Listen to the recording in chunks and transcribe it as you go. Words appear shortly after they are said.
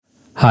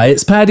Hi,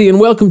 it's Paddy and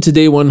welcome to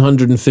day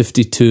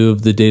 152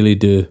 of the Daily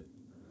Do.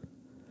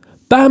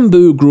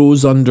 Bamboo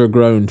grows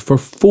underground for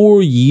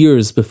 4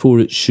 years before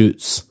it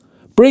shoots,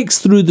 breaks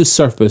through the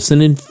surface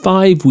and in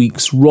 5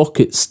 weeks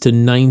rockets to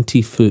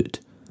 90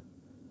 foot.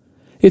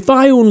 If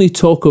I only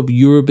talk of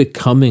your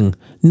becoming,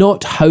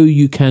 not how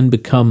you can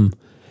become,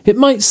 it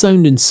might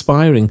sound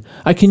inspiring.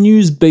 I can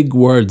use big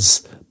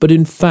words, but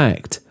in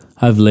fact,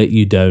 I've let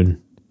you down.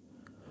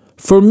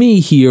 For me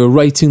here,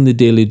 writing the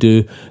Daily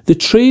Do, the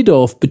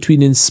trade-off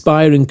between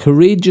inspiring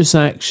courageous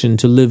action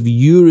to live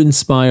your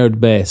inspired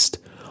best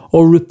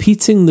or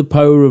repeating the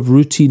power of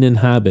routine and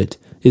habit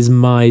is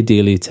my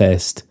daily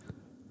test.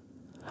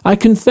 I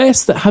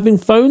confess that having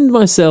found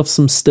myself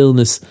some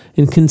stillness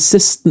in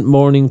consistent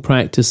morning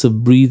practice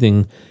of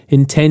breathing,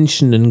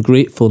 intention and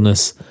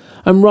gratefulness,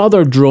 I'm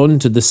rather drawn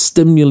to the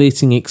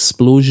stimulating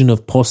explosion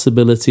of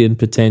possibility and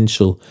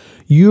potential,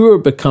 you're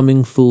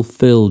becoming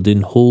fulfilled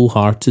in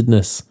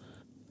wholeheartedness.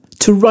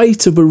 To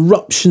write of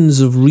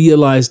eruptions of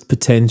realised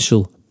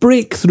potential,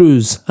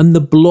 breakthroughs and the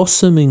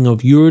blossoming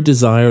of your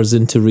desires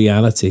into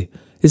reality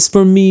is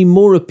for me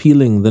more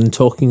appealing than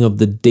talking of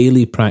the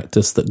daily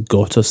practice that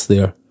got us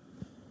there.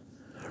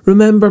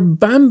 Remember,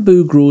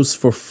 bamboo grows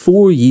for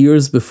 4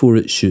 years before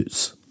it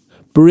shoots,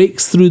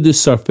 breaks through the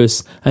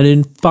surface and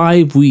in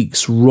 5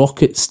 weeks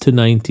rockets to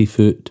 90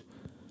 foot.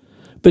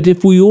 But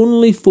if we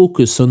only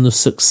focus on the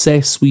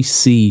success we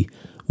see,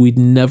 we'd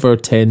never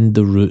tend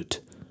the root.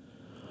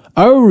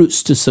 Our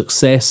routes to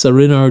success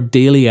are in our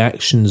daily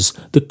actions,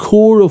 the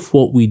core of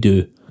what we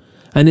do.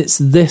 And it's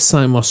this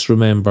I must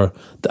remember,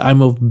 that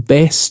I'm of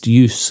best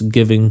use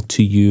giving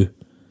to you.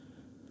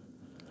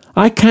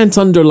 I can't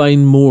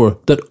underline more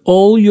that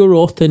all your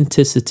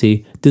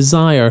authenticity,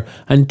 desire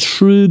and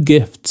true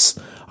gifts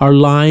are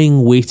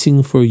lying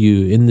waiting for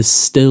you in the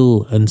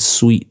still and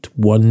sweet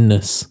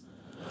oneness.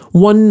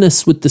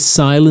 Oneness with the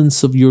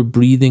silence of your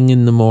breathing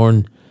in the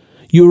morn,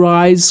 your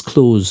eyes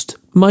closed,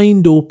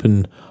 mind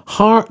open,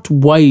 heart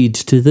wide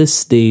to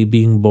this day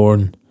being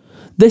born.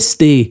 This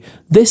day,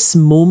 this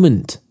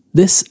moment,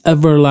 this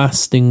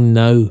everlasting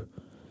now.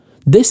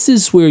 This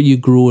is where you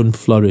grow and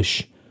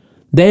flourish.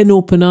 Then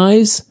open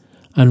eyes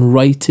and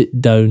write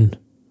it down.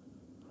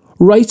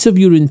 Write of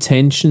your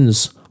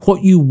intentions,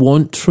 what you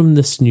want from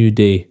this new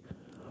day.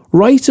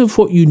 Write of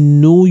what you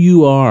know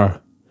you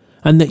are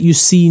and that you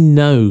see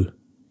now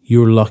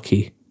you're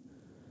lucky.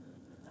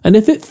 And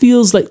if it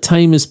feels like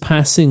time is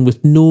passing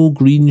with no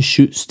green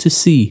shoots to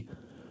see,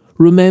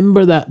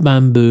 remember that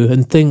bamboo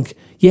and think,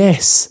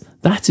 yes,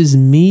 that is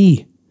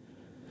me.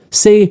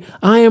 Say,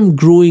 I am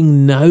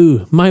growing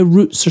now, my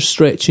roots are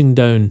stretching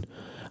down,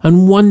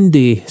 and one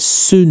day,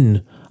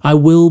 soon, I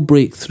will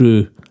break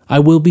through, I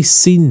will be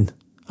seen,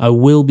 I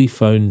will be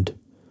found.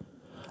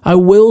 I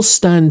will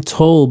stand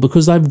tall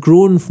because I've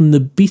grown from the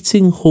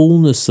beating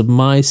wholeness of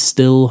my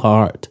still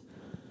heart.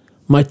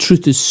 My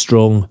truth is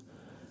strong.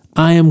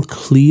 I am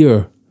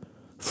clear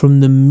from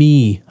the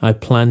me I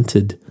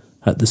planted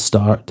at the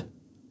start.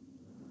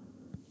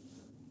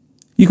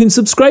 You can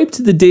subscribe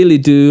to The Daily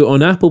Do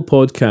on Apple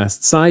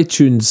Podcasts,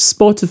 iTunes,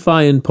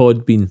 Spotify and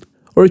Podbean.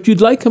 Or if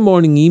you'd like a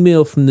morning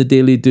email from The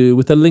Daily Do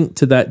with a link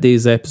to that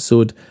day's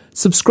episode,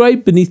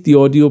 subscribe beneath the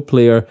audio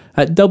player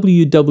at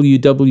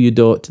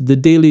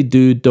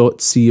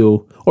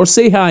www.thedailydo.co or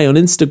say hi on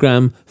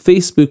Instagram,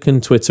 Facebook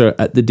and Twitter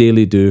at The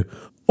Daily Do,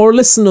 or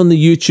listen on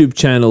the YouTube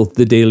channel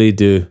The Daily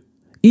Do.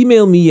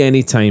 Email me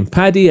anytime,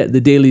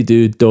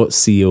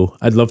 paddy@thedailydo.co.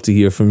 I'd love to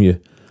hear from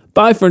you.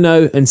 Bye for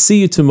now and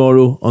see you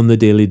tomorrow on The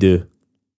Daily Do.